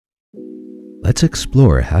Let's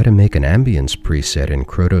explore how to make an ambience preset in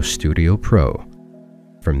Krotos Studio Pro.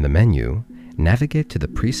 From the menu, navigate to the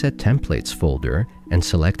Preset Templates folder and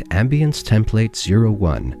select Ambience Template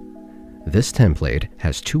 01. This template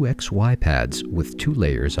has two XY pads with 2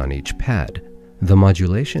 layers on each pad. The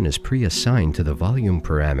modulation is pre-assigned to the volume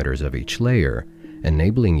parameters of each layer,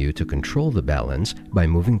 enabling you to control the balance by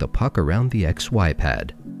moving the puck around the XY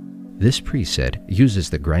pad. This preset uses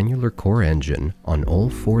the Granular core engine on all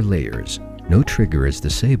 4 layers. No trigger is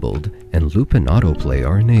disabled, and loop and autoplay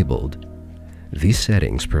are enabled. These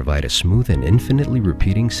settings provide a smooth and infinitely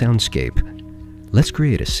repeating soundscape. Let's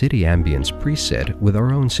create a city ambience preset with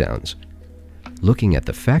our own sounds. Looking at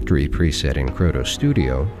the factory preset in Krotos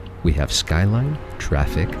Studio, we have skyline,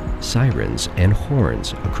 traffic, sirens, and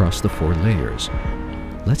horns across the 4 layers.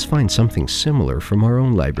 Let's find something similar from our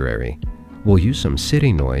own library. We'll use some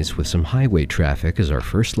city noise with some highway traffic as our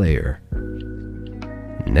first layer.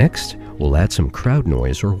 Next, we'll add some crowd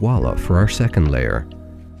noise or walla for our second layer.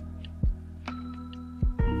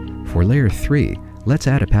 For layer 3, let's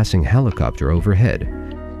add a passing helicopter overhead.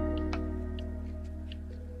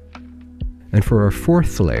 And for our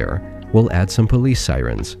 4th layer, we'll add some police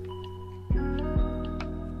sirens.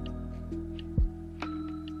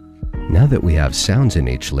 Now that we have sounds in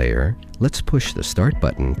each layer, let's push the Start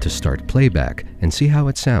button to start playback and see how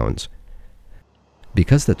it sounds.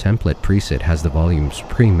 Because the template preset has the volumes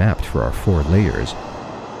pre-mapped for our 4 layers,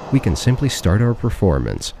 we can simply start our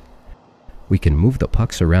performance. We can move the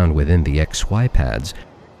pucks around within the XY pads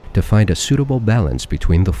to find a suitable balance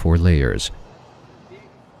between the 4 layers.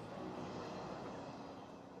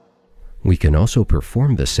 We can also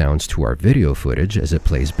perform the sounds to our video footage as it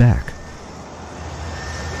plays back.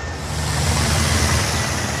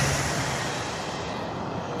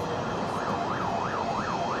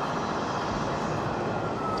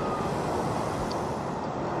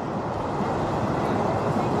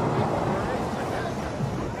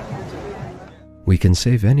 We can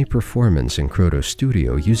save any performance in Krotos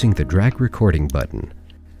Studio using the drag recording button.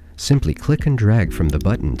 Simply click and drag from the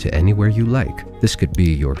button to anywhere you like. This could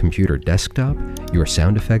be your computer desktop, your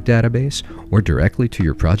sound effect database, or directly to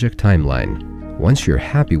your project timeline. Once you're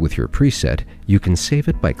happy with your preset, you can save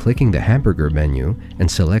it by clicking the hamburger menu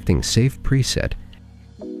and selecting Save Preset.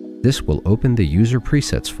 This will open the User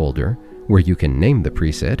Presets folder, where you can name the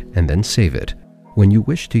preset and then save it. When you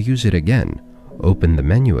wish to use it again, open the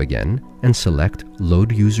menu again and select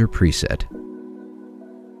Load User Preset.